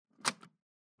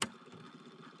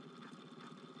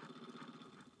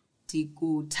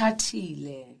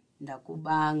Ndikuthathile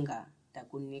ndakubanga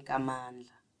ndakunika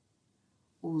amandla.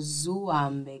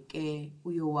 Uzuhambe ke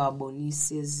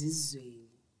uyowabonisa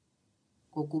ezizweni.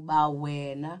 Kokuba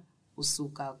wena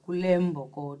usuka kule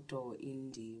Imbokodo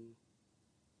indimi.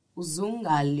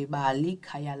 Uzungalibali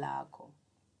ikhaya lakho.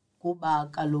 Kuba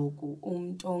kaloku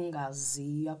umuntu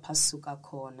ongaziyo apha suka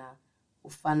khona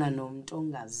ufana nomuntu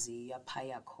ongaziyo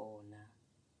phaya khona.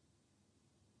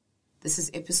 This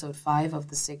is episode 5 of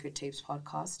the Sacred Tapes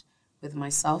podcast with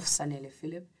myself, Sanele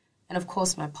Philip, and of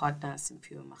course my partner,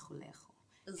 Simphiwe Mahulejo.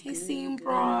 Hey,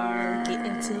 Simpro. Get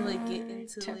into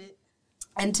it.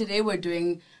 And today we're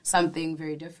doing something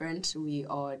very different. We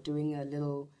are doing a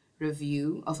little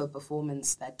review of a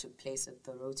performance that took place at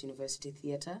the Rhodes University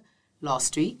Theatre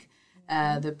last week.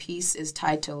 The piece is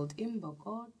titled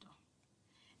Imbokodo,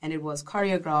 and it was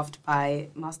choreographed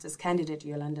by Master's candidate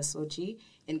Yolanda Soji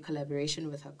in collaboration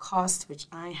with her cast, which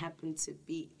I happen to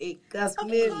be a cast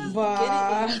member.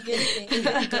 Get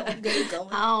it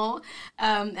going.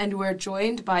 And we're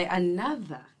joined by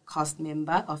another cast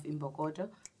member of Imbokodo,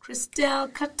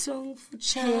 Christelle Katung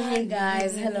Futshane. Hey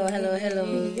guys, hello.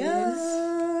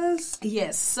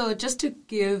 Yes, so just to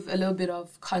give a little bit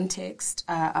of context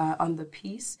on the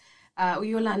piece,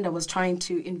 Yolanda was trying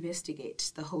to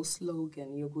investigate the whole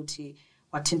slogan, Yoguti,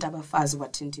 Watinta Bafazi,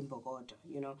 Watinta Imbokodo.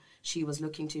 You know, she was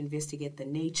looking to investigate the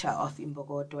nature of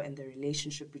Imbokodo and the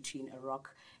relationship between a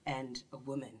rock and a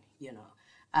woman, you know.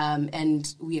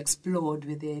 And we explored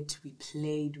with it, we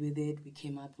played with it, we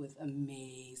came up with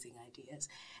amazing ideas.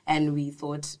 And we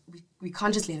thought, we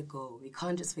can't just let it go. We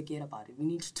can't just forget about it. We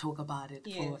need to talk about it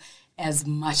for as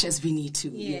much as we need to,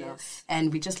 you know.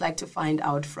 And we just like to find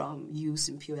out from you,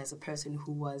 Simphiwe, as a person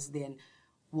who was then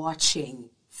watching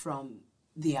from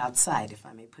the outside, if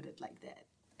I may put it like that.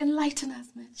 Enlighten us,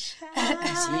 Mitch.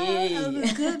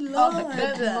 The good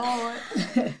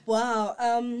Lord. Wow.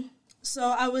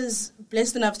 So I was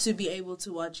blessed enough to be able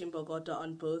to watch Imbokodo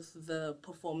on both the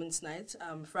performance night,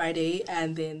 Friday,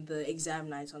 and then the exam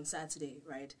night on Saturday,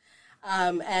 right?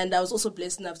 And I was also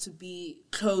blessed enough to be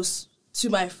close to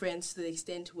my friends to the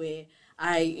extent where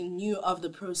I knew of the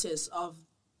process of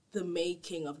the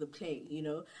making of the play, you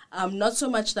know? Not so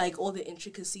much like all the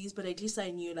intricacies, but at least I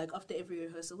knew, like, after every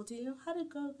rehearsal, you know, how'd it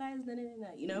go, guys?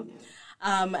 You know?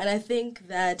 And I think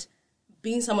that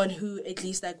being someone who at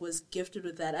least like was gifted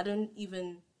with that, I don't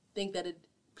even think that it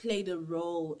played a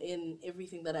role in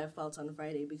everything that I felt on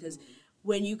Friday, because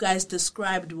when you guys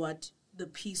described what the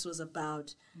piece was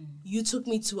about, you took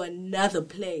me to another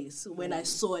place when I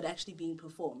saw it actually being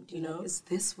performed, you know? Is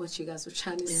this what you guys were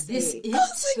trying to say? This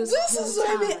is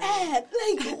where we're at.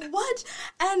 Like, what?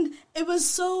 And it was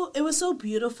so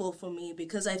beautiful for me,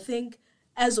 because I think,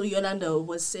 as Yolanda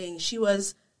was saying,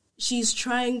 she's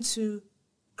trying to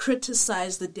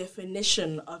criticize the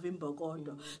definition of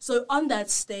Imbokodo. So on that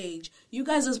stage, you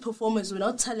guys as performers were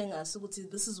not telling us,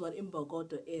 this is what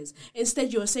Imbokodo is.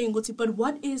 Instead, you were saying, but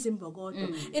what is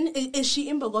Imbokodo? Is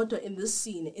she Imbokodo in this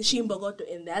scene? Is she Imbokodo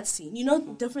in that scene? You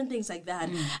know, different things like that.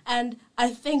 And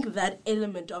I think that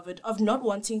element of it, of not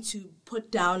wanting to put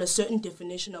down a certain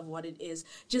definition of what it is,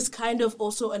 just kind of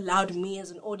also allowed me as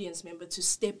an audience member to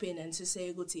step in and to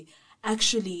say,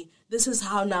 actually, this is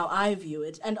how now I view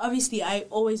it. And obviously, I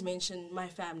always mention my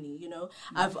family, you know.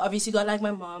 I've obviously got like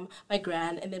my mom, my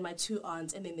gran, and then my 2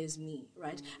 aunts, and then there's me,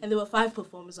 right? And there were 5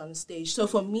 performers on stage. So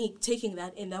for me, taking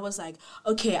that in, that was like,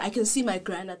 okay, I can see my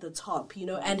gran at the top, you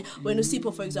know. And when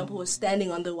Usipo, for example, was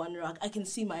standing on the one rock, I can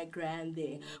see my gran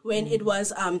there. When it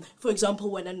was, for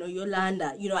example, when I know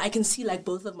Yolanda, you know, I can see like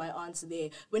both of my aunts there.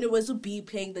 When it was Ubi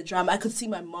playing the drum, I could see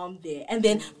my mom there. And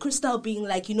then Christelle being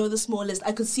like, you know, the smallest,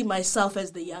 I could see myself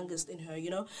as the youngest in her, you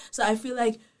know. So I feel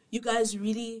like you guys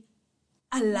really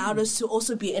allowed us to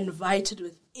also be invited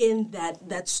within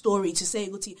that story to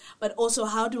say, but also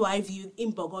how do I view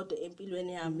Imbokodo,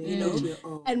 you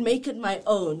know, and make it my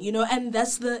own, you know. And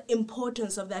that's the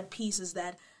importance of that piece, is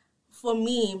that for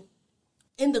me,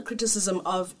 in the criticism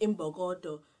of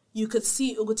Imbokodo, you could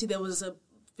see there was a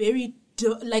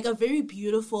very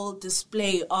beautiful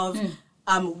display of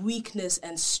weakness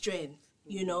and strength,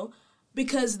 you know.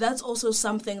 Because that's also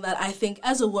something that I think,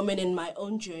 as a woman in my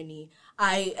own journey,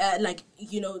 I,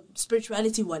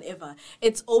 spirituality, whatever,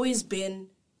 it's always been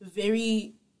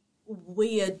very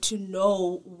weird to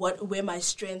know where my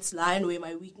strengths lie and where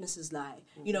my weaknesses lie.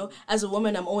 You know, as a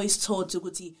woman, I'm always told to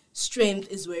strength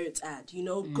is where it's at. You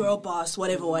know, girl boss,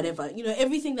 whatever. You know,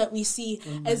 everything that we see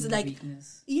as like,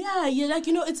 weakness. Yeah, you're like,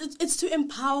 you know, it's to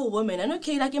empower women. And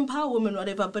okay, like empower women,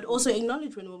 whatever, but also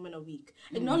acknowledge when women are weak.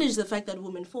 Acknowledge the fact that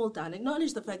women fall down.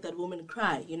 Acknowledge the fact that women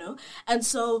cry. You know, and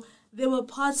so there were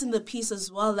parts in the piece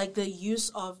as well, like the use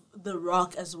of the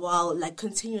rock as well, like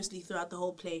continuously throughout the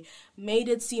whole play, made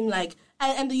it seem like,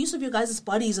 and the use of your guys'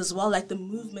 bodies as well, like the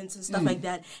movements and stuff like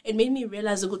that, it made me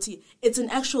realize, Guti, it's an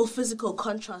actual physical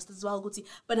contrast as well, Guti.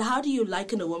 But how do you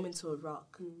liken a woman to a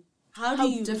rock?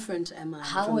 How different am I?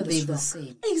 How are they the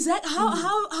same? Exactly.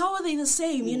 How are they the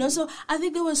same? You know, so I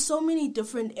think there were so many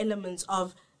different elements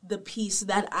of the piece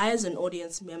that I, as an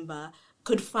audience member,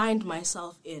 could find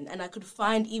myself in, and I could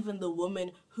find even the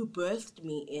woman who birthed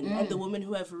me in and the women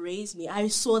who have raised me. I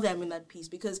saw them in that piece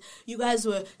because you guys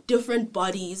were different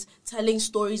bodies telling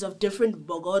stories of different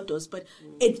bogodos, but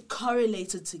it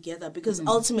correlated together because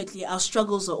ultimately our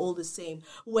struggles are all the same.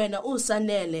 When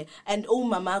Sanele and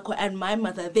Mamako and my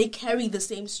mother, they carry the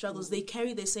same struggles, they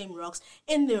carry the same rocks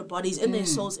in their bodies, in their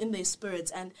souls, in their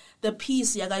spirits. And the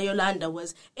piece, Yaga Yolanda,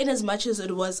 was, in as much as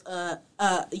it was a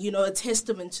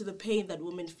testament to the pain that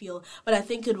women feel, but I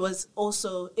think it was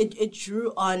also, it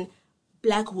drew on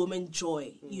Black woman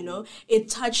joy, you know? It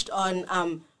touched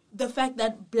on the fact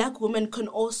that Black women can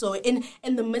also, in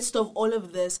the midst of all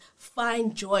of this,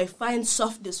 find joy, find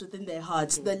softness within their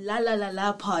hearts. The la la la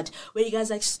la part, where you guys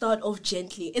like start off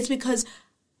gently. It's because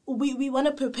we want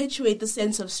to perpetuate the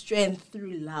sense of strength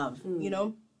through love, you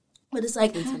know? But it's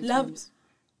like love...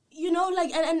 You know,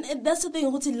 like, and that's the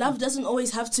thing, love doesn't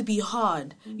always have to be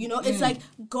hard. You know, it's like,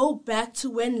 go back to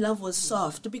when love was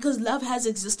soft, because love has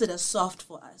existed as soft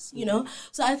for us, you know?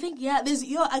 So I think, there's,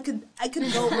 I could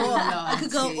go off. I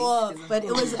could go off. But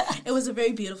it was a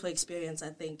very beautiful experience, I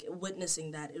think,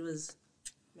 witnessing that. It was,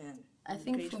 man, I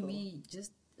think grateful. For me,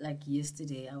 just like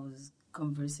yesterday, I was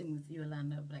conversing with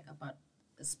Yolanda, like, about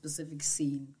a specific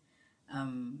scene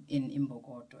in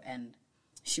Imbokodo, and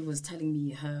she was telling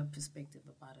me her perspective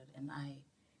about it, and I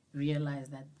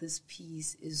realized that this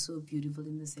piece is so beautiful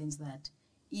in the sense that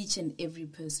each and every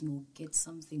person will get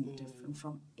something different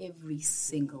from every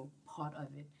single part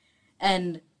of it.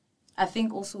 And I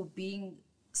think also being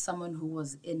someone who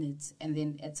was in it, and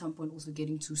then at some point also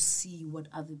getting to see what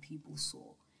other people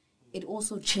saw, it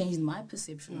also changed my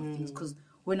perception of things, because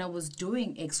when I was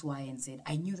doing X, Y, and Z,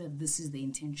 I knew that this is the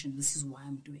intention, this is why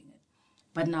I'm doing it.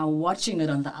 But now watching it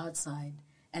on the outside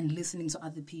and listening to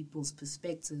other people's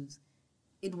perspectives,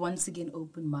 it once again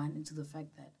opened mine into the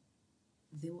fact that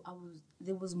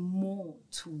there was more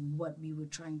to what we were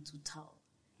trying to tell.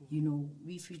 You know,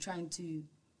 if you're trying to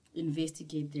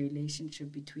investigate the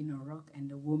relationship between a rock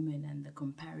and a woman and the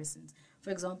comparisons. For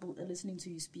example, listening to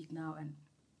you speak now and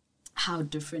how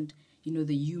different, you know,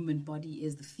 the human body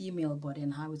is, the female body,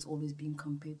 and how it's always being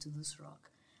compared to this rock.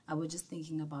 I was just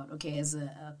thinking about, okay, as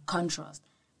a contrast,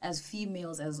 as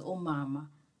females, as Omama,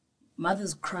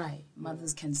 mothers cry,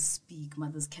 mothers can speak,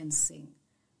 mothers can sing.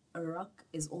 A rock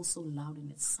is also loud in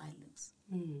its silence.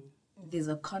 There's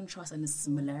a contrast and a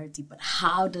similarity, but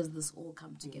how does this all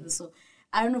come together? So,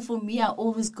 I don't know, for me, I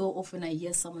always go off when I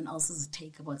hear someone else's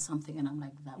take about something, and I'm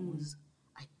like, I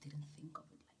didn't think of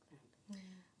it like that.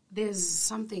 There's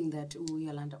something that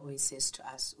Yolanda always says to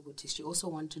us, she also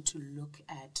wanted to look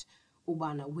at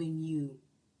Ubana when you,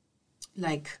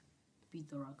 like,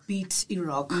 beat a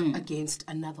rock against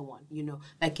another one, you know,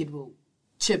 like it will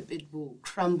chip, it will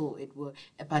crumble, it will,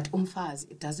 but umfaz,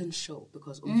 it doesn't show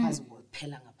because umfaz will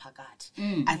pelanga pagat.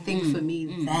 I think for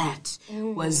me that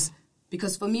was,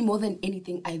 because for me more than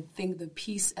anything, I think the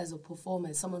piece as a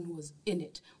performer, someone who was in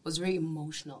it, was very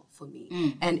emotional for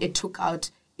me, and it took out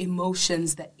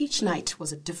emotions that each night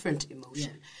was a different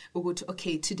emotion. We go to,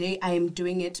 okay, today I am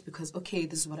doing it because, okay,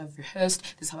 this is what I've rehearsed,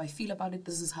 this is how I feel about it,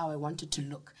 this is how I want it to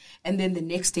look. And then the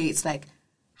next day it's like,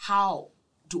 how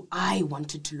do I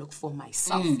want it to look for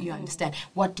myself? You understand?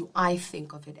 What do I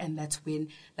think of it? And that's when,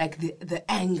 like, the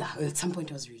anger, at some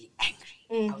point I was really angry.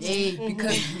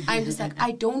 Because I understand,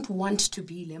 I don't want to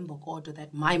be Imbokodo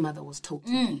that my mother was told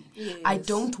to be. Yes. I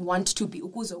don't want to be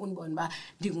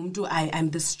I'm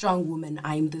this strong woman,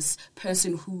 I'm this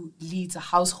person who leads a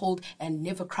household and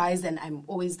never cries, and I'm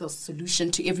always the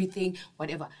solution to everything,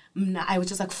 whatever. I was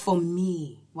just like, for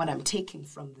me, what I'm taking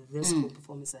from this whole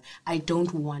performance, I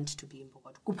don't want to be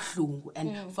Imbokodo.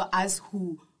 And for us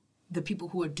the people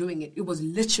who were doing it, it was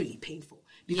literally painful.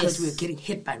 Because we were getting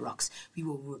hit by rocks. We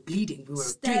were bleeding. We were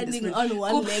standing on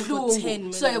one leg for 10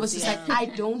 minutes. So it was just like, I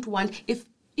don't want, if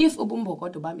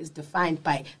Imbokodo is defined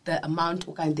by the amount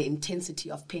and the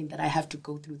intensity of pain that I have to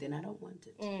go through, then I don't want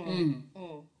it.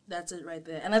 That's it right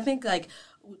there. And I think, like,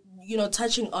 you know,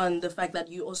 touching on the fact that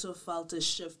you also felt a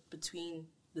shift between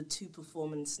the two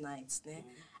performance nights,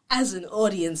 as an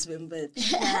audience member,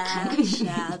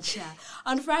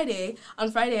 On Friday,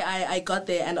 I got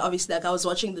there, and obviously, like, I was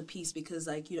watching the piece because,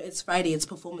 like, you know, it's Friday, it's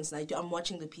performance night. I'm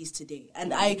watching the piece today,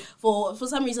 and I, for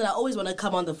some reason, I always want to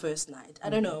come on the first night. I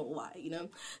don't know why, you know.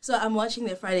 So I'm watching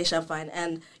the Friday Shafine,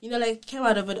 and, you know, like, came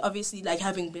out of it, obviously, like,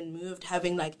 having been moved,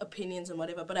 having, like, opinions and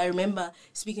whatever. But I remember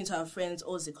speaking to our friends,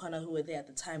 Ozikona, who were there at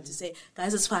the time, to say,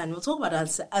 guys, it's fine, we'll talk about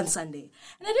it on Sunday.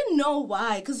 And I didn't know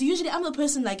why, because usually I'm the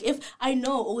person, like, if I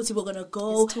know, we're gonna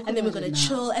go and then we're gonna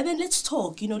chill and then let's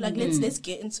talk, you know, like let's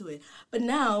get into it. But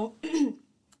now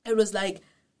it was like,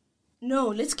 no,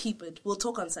 let's keep it. We'll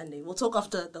talk on Sunday. We'll talk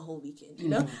after the whole weekend, you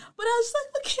know. But I was like,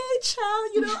 okay,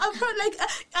 child, you know, I felt like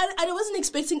I wasn't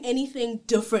expecting anything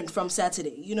different from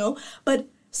Saturday, you know. But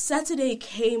Saturday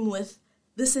came with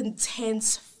this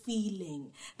intense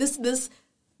feeling, this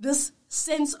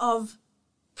sense of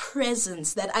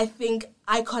presence that I think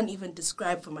I can't even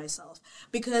describe for myself,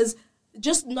 because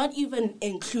just not even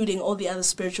including all the other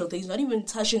spiritual things, not even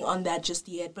touching on that just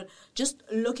yet, but just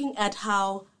looking at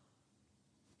how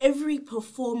every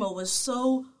performer was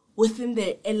so within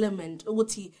their element.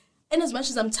 And as much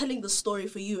as I'm telling the story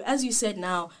for you, as you said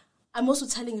now, I'm also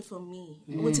telling it for me.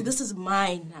 This is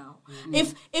mine now.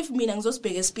 If mina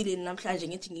ngizosibheka esipilini namhlanje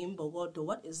ngithi ngiyimbokodo,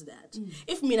 what is that?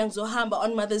 If mina ngizohamba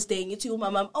on Mother's Day ngithi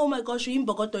umama, oh my gosh,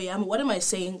 uyimbokodo yami, what am I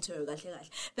saying to her?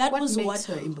 That what was makes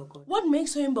her imbokodo? What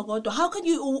makes her imbokodo? How can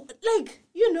you, like,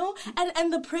 you know?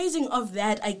 And the praising of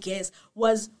that, I guess,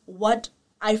 was what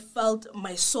I felt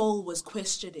my soul was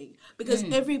questioning, because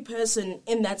every person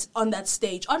on that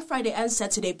stage on Friday and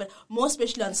Saturday, but more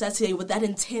especially on Saturday, with that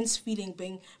intense feeling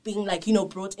being like, you know,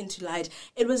 brought into light,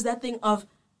 it was that thing of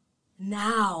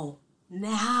now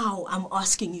I'm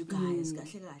asking you guys,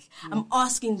 I'm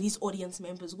asking these audience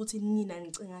members, you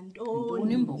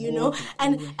know,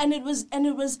 and it was.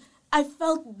 I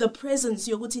felt the presence.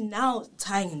 Now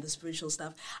tying in the spiritual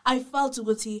stuff, I felt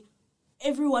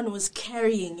everyone was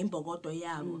carrying imbokodo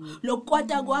yabo.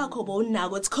 Lokwata kwakho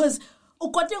bonako. It's because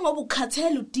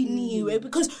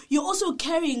because you're also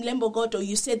carrying lembokodo.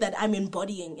 You said that I'm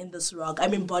embodying in this rock.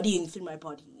 I'm embodying through my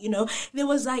body. You know, there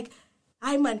was like,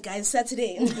 hi man, guys,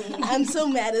 Saturday. I'm so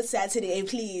mad at Saturday.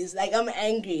 Please, like, I'm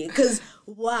angry because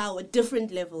wow, a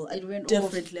different level.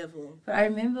 Level. But I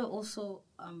remember also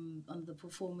on the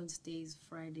performance days,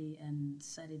 Friday and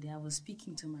Saturday, I was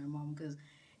speaking to my mom because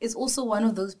it's also one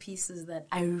of those pieces that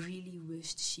I really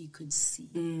wished she could see.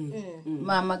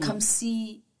 Mama, come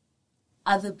see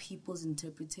other people's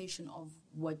interpretation of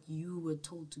what you were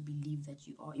told to believe that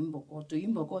you are Imbokodo.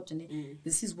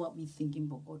 This is what we think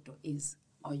Imbokodo is.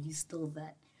 Are you still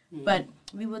that? But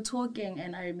we were talking,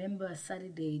 and I remember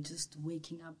Saturday just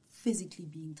waking up physically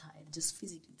being tired, just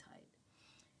physically tired.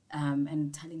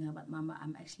 And telling her, but Mama,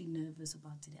 I'm actually nervous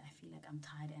about today. I feel like I'm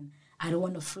tired and I don't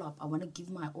want to flop. I want to give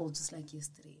my all just like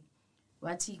yesterday.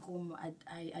 I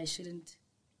shouldn't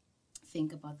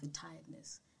think about the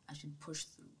tiredness. I should push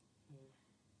through.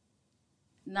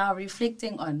 Now,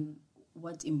 reflecting on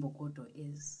what Imbokodo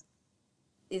is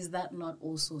that not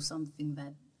also something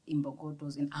that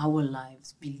Imbokodos in our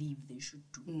lives believe they should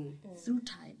do? Through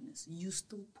tiredness, you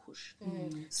still push.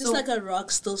 Just like a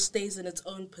rock still stays in its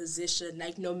own position,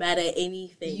 like no matter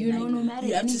anything. You know, no matter anything.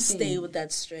 You have to stay with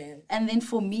that strength. And then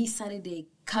for me, Saturday,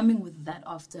 coming with that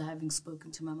after having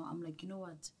spoken to my mom, I'm like, you know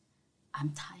what?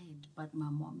 I'm tired, but my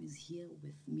mom is here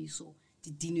with me. So,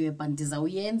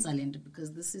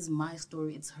 because this is my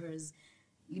story, it's hers.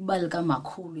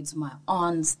 It's my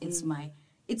aunts, it's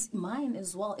mine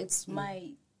as well. It's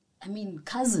my,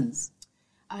 cousins.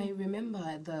 I remember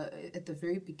at the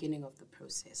very beginning of the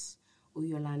process,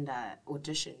 Yolanda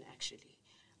audition actually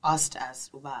asked us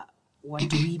about what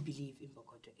do we believe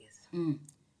Imbokodo is.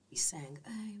 We sang,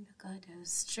 Imbokodo,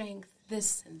 strength,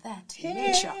 this and that,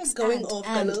 matriarchs, going off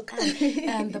the look,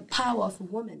 and the power of a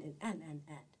woman, and.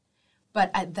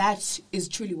 But that is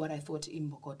truly what I thought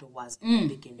Imbokodo was in the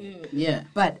beginning. Yeah.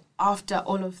 But after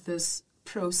all of this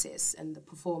process and the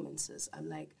performances, I'm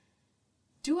like,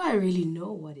 do I really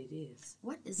know what it is?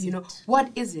 What is it? You know, what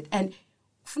is it? And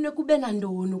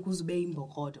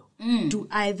do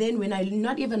I then, when I,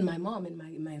 not even my mom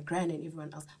and my grand and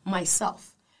everyone else,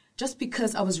 myself, just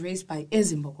because I was raised by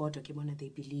Imbokodo, they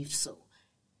believed so.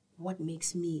 What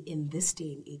makes me in this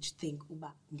day and age think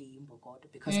Uba ndi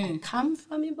Imbokodo? Because I come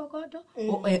from Imbokodo,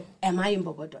 or am I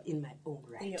Imbokodo in my own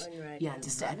right? In your own right. You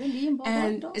understand?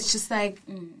 And it's just like,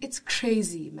 it's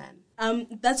crazy, man.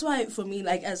 That's why for me,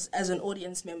 like as an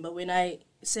audience member, when I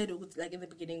said, like in the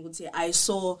beginning, would say I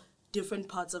saw different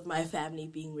parts of my family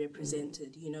being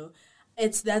represented. You know,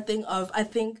 it's that thing of, I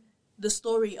think the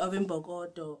story of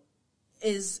Imbokodo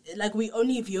is like we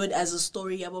only view it as a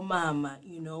story about mama,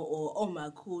 you know, or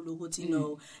omakhulu, you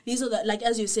know. These are the, like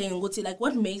as you're saying, like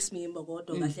what makes me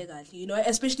Imbokodo, you know,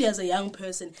 especially as a young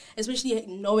person, especially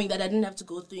knowing that I didn't have to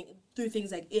go through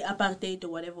things like apartheid or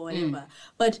whatever.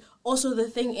 But also the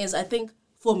thing is, I think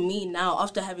for me now,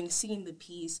 after having seen the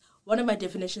piece, one of my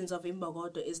definitions of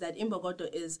Imbokodo is that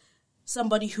Imbokodo is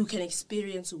somebody who can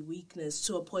experience weakness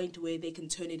to a point where they can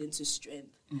turn it into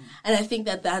strength. And I think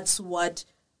that that's what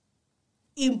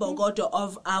Imbokodo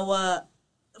of our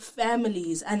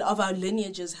families and of our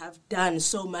lineages have done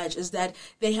so much, is that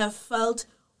they have felt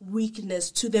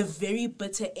weakness to the very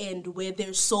bitter end where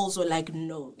their souls are like,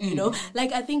 no, you know?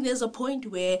 Like, I think there's a point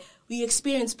where we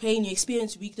experience pain, you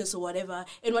experience weakness or whatever,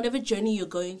 in whatever journey you're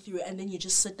going through, and then you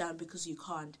just sit down because you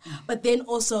can't. But then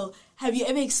also, have you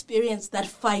ever experienced that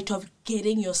fight of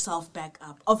getting yourself back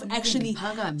up, of actually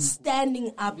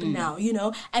standing up now, you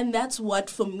know? And that's what,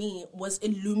 for me, was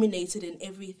illuminated in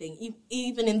everything,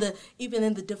 even in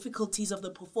the difficulties of the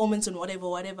performance and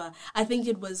whatever. I think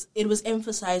it was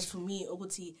emphasized for me,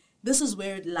 Oguti, this is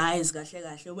where it lies,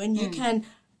 gahle, when you can.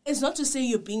 It's not to say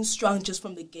you're being strong just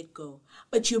from the get-go,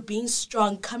 but you're being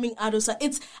strong coming out of...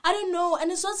 I don't know,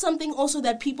 and it's not something also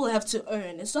that people have to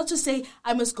earn. It's not to say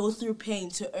I must go through pain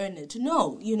to earn it.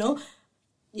 No, you know?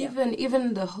 Yeah.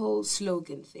 Even the whole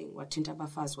slogan thing, Wathinta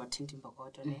Abafazi, Wathinta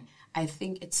Imbokodo, I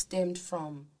think it stemmed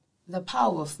from the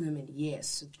power of women,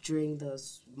 yes, during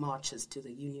those marches to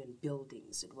the union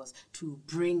buildings. It was to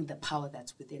bring the power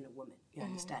that's within a woman, you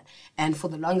understand? And for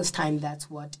the longest time, that's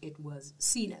what it was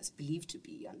seen as, believed to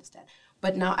be, you understand?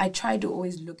 But now I try to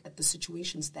always look at the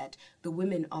situations that the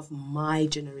women of my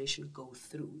generation go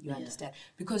through, you understand?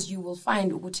 Because you will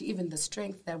find even the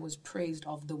strength that was praised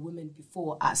of the women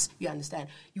before us, you understand?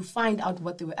 You find out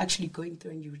what they were actually going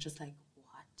through, and you were just like,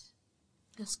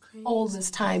 that's crazy. All this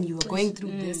time you were going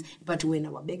through this, but when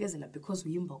our beggars, because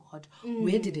we Imbokodo,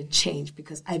 where did it change?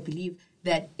 Because I believe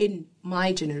that in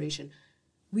my generation,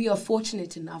 we are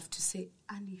fortunate enough to say,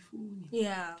 Anifuni.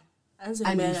 Yeah.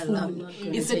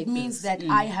 If it means that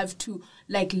I have to,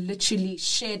 like, literally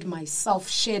shed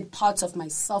parts of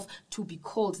myself to be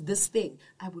called this thing,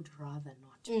 I would rather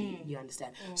not be, you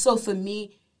understand? So for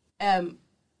me,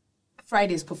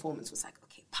 Friday's performance was like,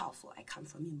 okay, powerful. I come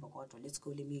from Imbokodo. Let's go.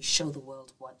 Let me show the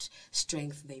world what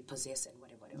strength they possess and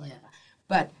whatever.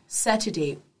 But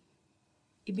Saturday,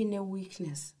 it been a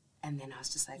weakness. And then I was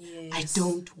just like, I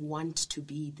don't want to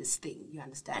be this thing. You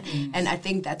understand? And I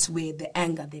think that's where the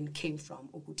anger then came from.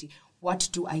 Okuti, what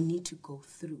do I need to go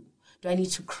through? Do I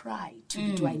need to cry?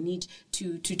 Do I need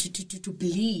to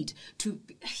bleed?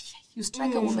 You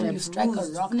strike a woman, you strike a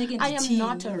rock. I am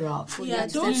not a rock. Yeah,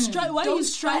 don't strike. Why are you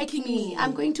striking me?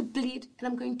 I'm going to bleed and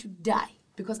I'm going to die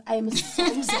because I am a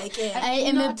I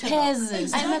am a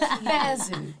peasant. I'm a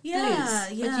peasant. Yeah.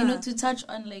 But you know, to touch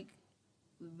on like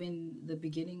when the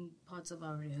beginning parts of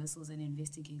our rehearsals and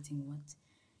investigating what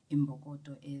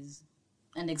Imbokodo is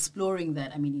and exploring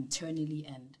that, I mean, internally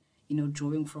and, you know,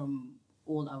 drawing from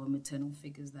all our maternal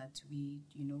figures that we,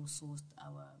 you know, sourced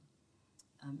our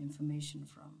information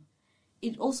from.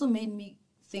 It also made me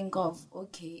think of,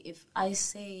 okay, if I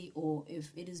say or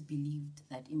if it is believed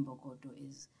that Imbokodo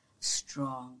is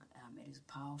strong, it is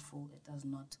powerful, it does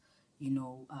not, you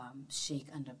know, shake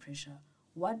under pressure,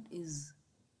 what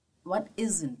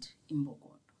isn't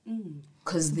Imbokodo?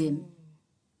 Because then,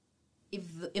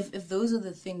 if those are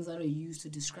the things that are used to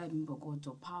describe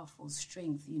Imbokodo, powerful,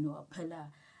 strength, you know, a pillar,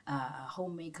 a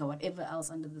homemaker, whatever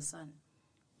else under the sun,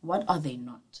 what are they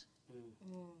not?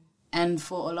 And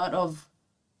for a lot of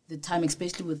the time,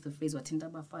 especially with the phrase Wathinta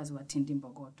Abafazi, Wathinta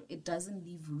Imbokodo, it doesn't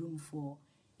leave room for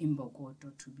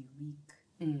Imbokodo to be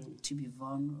weak, to be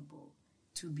vulnerable,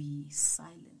 to be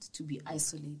silent, to be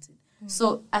isolated.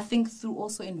 So I think through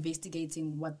also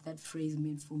investigating what that phrase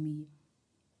meant for me,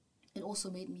 it also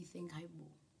made me think,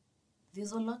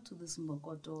 there's a lot to this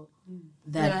Imbokodo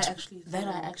that I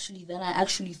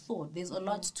actually thought. There's a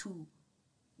lot to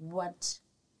what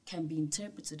can be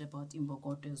interpreted about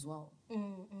Imbokodo as well.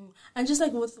 And just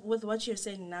like with what you're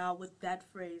saying now with that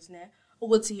phrase,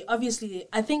 obviously,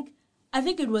 I think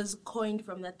it was coined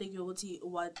from that thing, Wathinta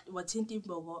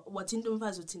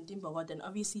Imbokodo, and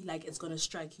obviously, like, it's gonna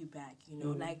strike you back, you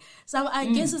know, like. So I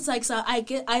guess it's like, so I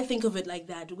think of it like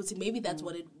that. Maybe that's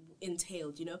what it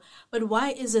entailed, you know. But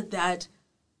why is it that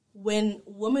when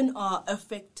women are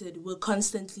affected, we're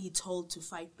constantly told to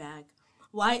fight back?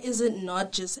 Why is it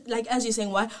not just, like, as you're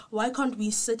saying, why can't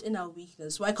we sit in our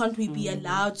weakness? Why can't we be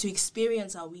allowed to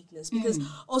experience our weakness? Because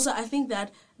also I think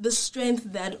that the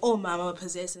strength that mama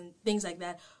possess and things like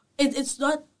that, it's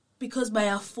not because by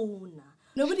our phone.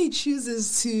 Nobody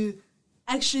chooses to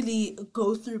actually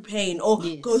go through pain or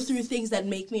go through things that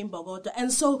make me Imbokodo.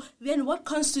 And so then what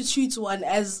constitutes one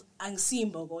as angsi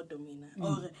Imbokodo mina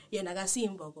or yena kasi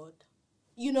Imbokodo?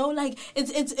 You know, like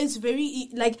it's very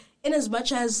like in as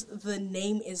much as the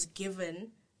name is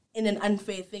given in an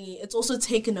unfair thingy, it's also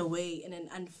taken away in an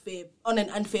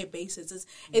unfair basis.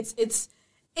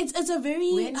 It's a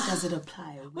very... When does it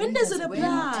apply? When does it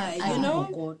apply, you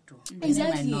know?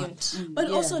 Exactly. But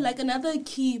also, like, another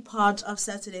key part of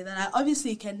Saturday that I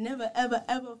obviously can never, ever,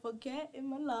 ever forget in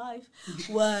my life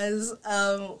was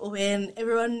when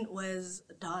everyone was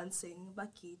dancing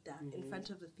Bakita in front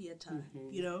of the theater,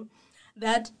 you know?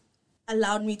 That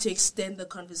allowed me to extend the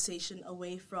conversation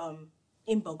away from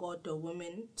Imbokodo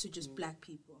women to just black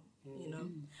people. You know,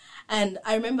 and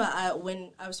I remember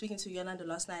when I was speaking to Yolanda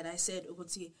last night, I said,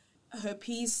 her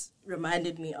piece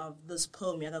reminded me of this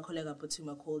poem Yaga Kolega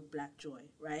Putuma called Black Joy,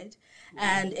 right?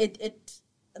 And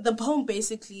the poem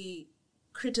basically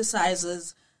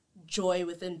criticizes joy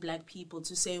within black people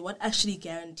to say what actually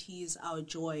guarantees our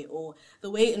joy, or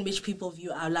the way in which people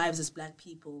view our lives as black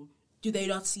people. Do they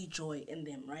not see joy in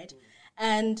them, right?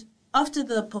 And after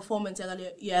the performance,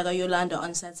 Yaga Yolanda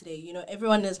on Saturday, you know, it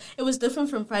was different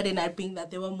from Friday night, being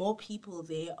that there were more people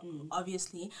there,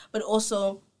 obviously, but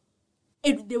also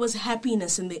there was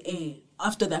happiness in the air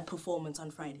after that performance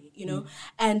on Friday, you know,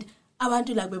 and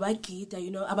abantu like Beba Gita, you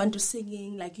know, abantu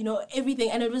singing, like, you know, everything,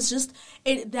 and it was just,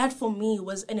 that for me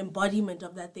was an embodiment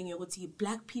of that thing, you would see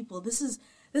black people, this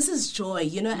is joy,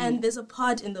 you know, and there's a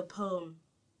part in the poem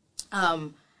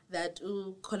that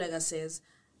Kolega says,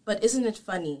 but isn't it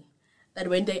funny that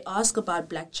when they ask about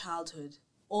black childhood,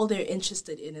 all they're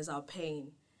interested in is our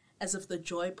pain, as if the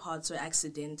joy parts were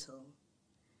accidental.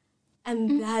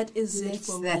 And that is it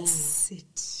for me. That's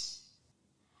it.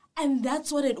 And that's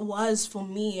what it was for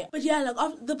me. But yeah, like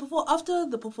after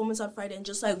the performance on Friday and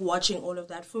just like watching all of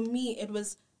that, for me, it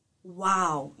was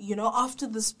wow. You know, after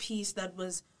this piece that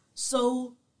was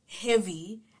so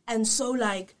heavy and so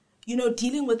like, you know,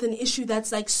 dealing with an issue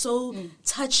that's like so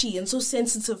touchy and so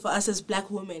sensitive for us as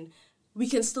black women, we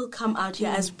can still come out here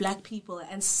as black people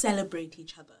and celebrate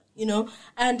each other, you know?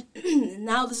 And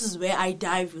now this is where I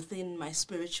dive within my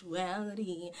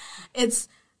spirituality. It's,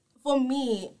 for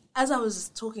me, as I was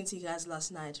talking to you guys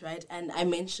last night, right, and I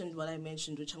mentioned what I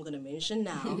mentioned, which I'm going to mention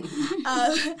now,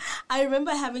 I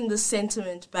remember having this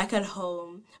sentiment back at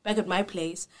home, back at my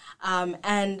place,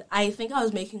 and I think I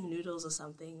was making noodles or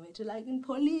something, which like in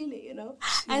Polile, you know,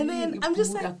 and then I'm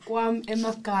just like, Kwam, you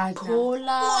know,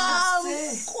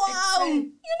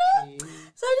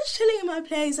 so I'm just chilling in my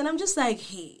place, and I'm just like,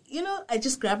 hey, you know, I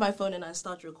just grab my phone and I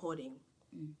start recording,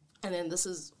 and then this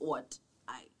is what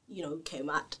came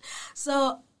out.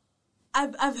 So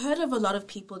I've heard of a lot of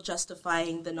people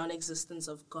justifying the non-existence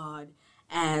of God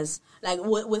as, like,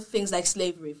 with things like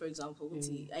slavery, for example.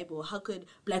 How could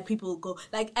black people go,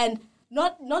 like, and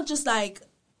not just like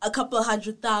a couple of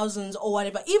 100,000 or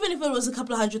whatever, even if it was a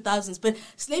couple of 100,000, but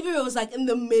slavery was like in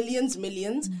the millions.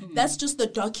 That's just the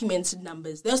documented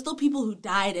numbers. There are still people who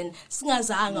died and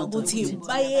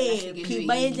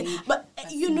but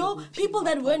you know, people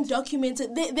that weren't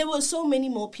documented, there were so many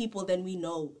more people than we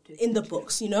know in the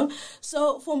books, you know.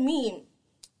 So for me,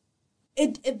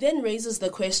 it then raises the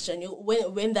question,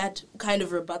 when that kind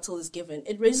of rebuttal is given,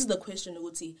 it raises the question,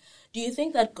 Uti, do you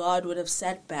think that God would have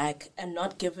sat back and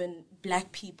not given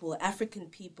black people, African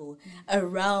people, a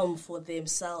realm for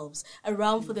themselves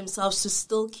to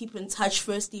still keep in touch,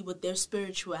 firstly, with their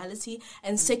spirituality,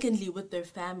 and secondly, with their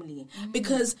family?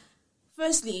 Because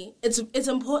firstly, it's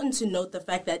important to note the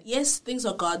fact that, yes, things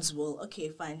are God's will. Okay,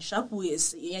 fine. Things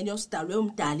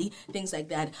like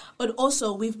that. But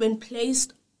also, we've been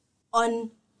placed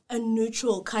on a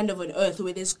neutral kind of an earth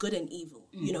where there's good and evil,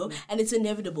 you know, and it's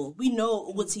inevitable. We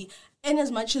know, in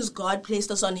as much as God placed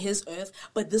us on his earth,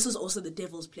 but this is also the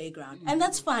devil's playground. And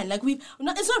that's fine. Like,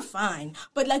 it's not fine,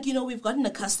 but like, you know, we've gotten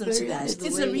accustomed to that.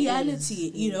 It's a reality,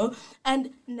 you know, and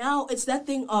now it's that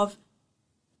thing of,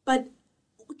 but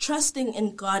trusting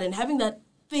in God and having that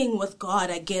thing with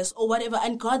God, I guess, or whatever,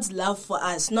 and God's love for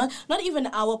us, not even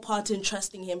our part in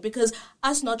trusting him, because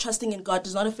us not trusting in God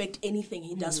does not affect anything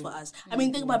he does for us. I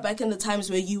mean, think about back in the times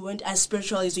where you weren't as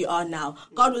spiritual as you are now.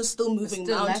 God was still moving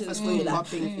mountains for you.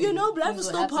 You know, life was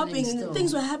still popping,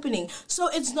 things were happening. So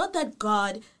it's not that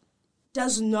God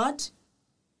does not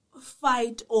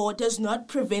fight or does not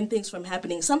prevent things from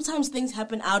happening. Sometimes things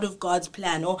happen out of God's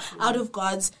plan or out of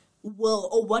God's will,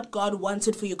 or what God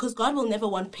wanted for you, because God will never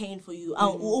want pain for you.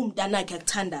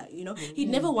 You know, he'd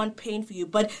never want pain for you,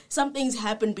 but some things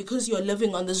happen because you're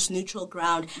living on this neutral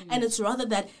ground, and it's rather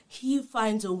that he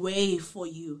finds a way for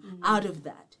you out of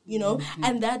that, you know?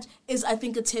 And that is, I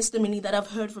think, a testimony that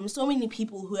I've heard from so many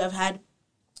people who have had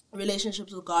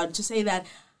relationships with God, to say that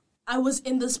I was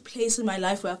in this place in my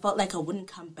life where I felt like I wouldn't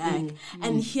come back.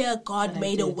 And here God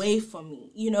made a way for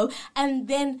me, you know? And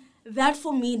then that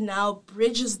for me now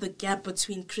bridges the gap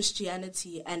between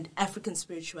Christianity and African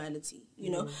spirituality, you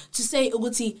know? To say,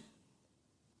 Uguti,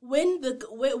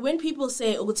 when people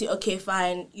say, Uguti, okay,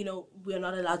 fine, you know, we're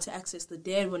not allowed to access the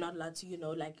dead, we're not allowed to, you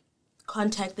know, like,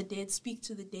 contact the dead, speak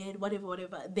to the dead, whatever,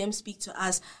 them speak to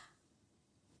us.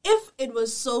 If it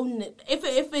was so,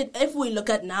 if we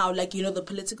look at now, like, you know, the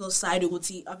political side,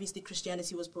 Uguti, obviously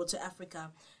Christianity was brought to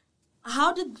Africa.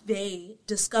 How did they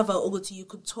discover, Uguti, you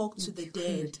could talk to the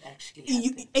dead?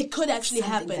 It could actually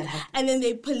happen. And then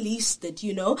they policed it,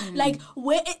 you know? Like,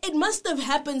 where it must have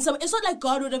happened. It's not like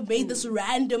God would have made this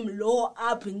random law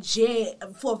up in jail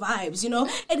for vibes, you know?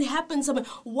 It happened somewhere.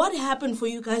 What happened for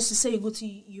you guys to say,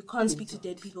 Uguti, you can't speak to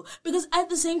dead people? Because at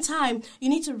the same time, you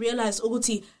need to realize,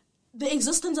 Uguti, the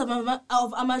existence of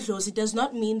amadlozi does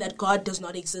not mean that God does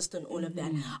not exist in all of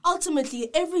that. Ultimately,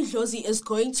 every dlozi is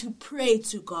going to pray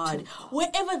to God.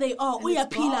 Wherever they are,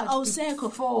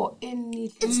 before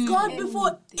anything. It's God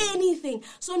before anything.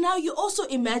 So now you also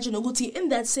imagine, Oguti, in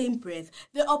that same breath,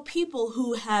 there are people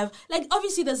who have, like,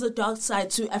 obviously there's a dark side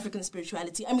to African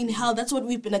spirituality. I mean, hell, that's what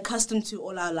we've been accustomed to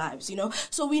all our lives, you know?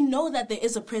 So we know that there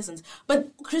is a presence.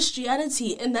 But Christianity,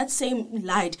 in that same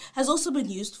light, has also been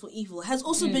used for evil, has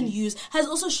also been used, has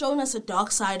also shown us a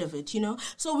dark side of it, you know?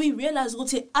 So we realize,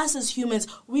 us as humans,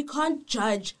 we can't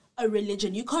judge a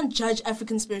religion. You can't judge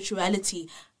African spirituality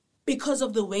because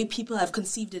of the way people have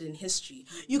conceived it in history.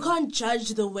 You can't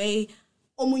judge the way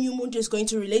Omunyu is going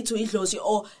to relate to Idlozi,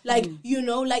 or like, you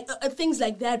know, like things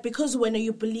like that, because when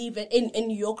you believe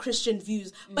in your Christian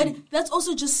views. But that's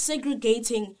also just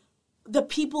segregating the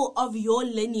people of your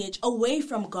lineage away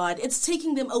from God. It's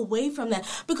taking them away from that.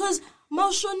 Because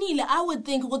I would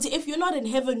think, if you're not in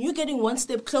heaven, you're getting one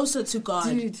step closer to God.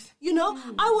 Dude. You know,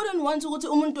 I wouldn't want to go to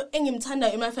umuntu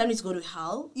engimthanda in my family to go to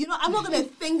hell. You know, I'm not going to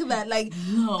think that, like,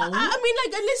 no. I mean,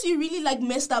 like, unless you really, like,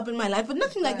 messed up in my life, but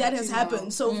nothing like that has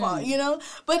happened so far, you know?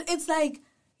 But it's like,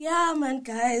 yeah, man,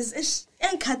 guys, it's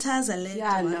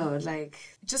yeah, no, like,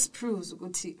 it just proves,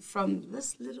 from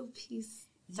this little piece,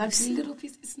 that little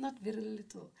piece, it's not very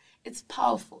little. It's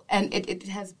powerful, and it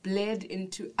has bled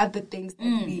into other things that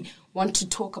we want to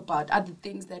talk about, other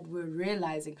things that we're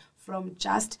realizing from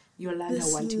just Yolanda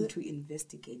wanting to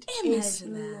investigate.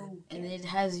 Imagine that. And it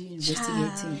has you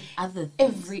investigating other things.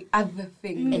 Every other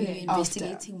thing. And you're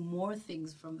investigating more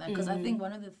things from that. Because I think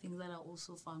one of the things that I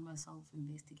also found myself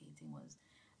investigating was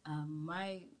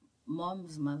my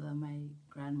mom's mother, my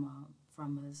grandma,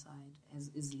 from her side,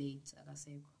 is late,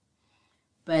 Akaseko.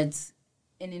 But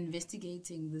in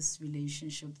investigating this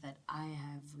relationship that I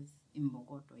have with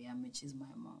Imbokodo, which is my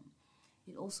mom,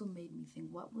 it also made me think,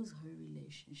 what was her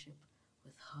relationship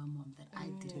with her mom that I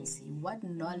didn't see? What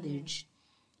knowledge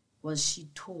was she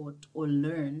taught or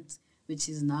learned, which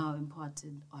is now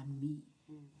imparted on me?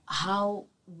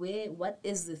 What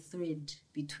is the thread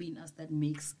between us that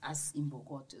makes us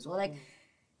Imbokodos? Or like,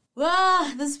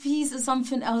 this piece is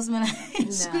something else, man.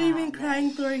 Screaming,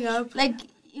 crying, throwing up. Like,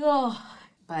 yo.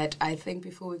 But I think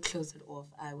before we close it off,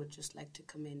 I would just like to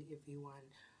commend everyone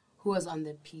who was on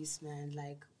that piece, man.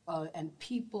 Like, and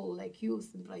people like you,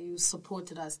 Simpla, you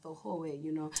supported us the whole way,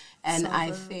 you know. And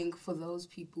I think for those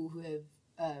people who have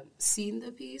seen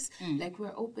the piece, like,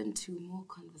 we're open to more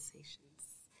conversations.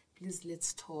 Please,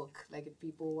 let's talk. Like, if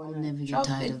people want to never get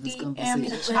tired of this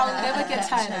conversation. I'll never get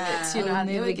tired of it. You know, I'll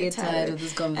never get tired of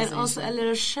this conversation. And also a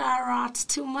little shout out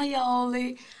to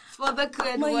Mayoli for the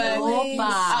good work.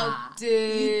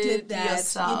 You did that.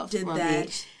 Yourself, you did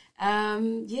that.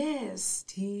 Yes.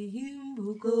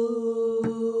 Imbokodo.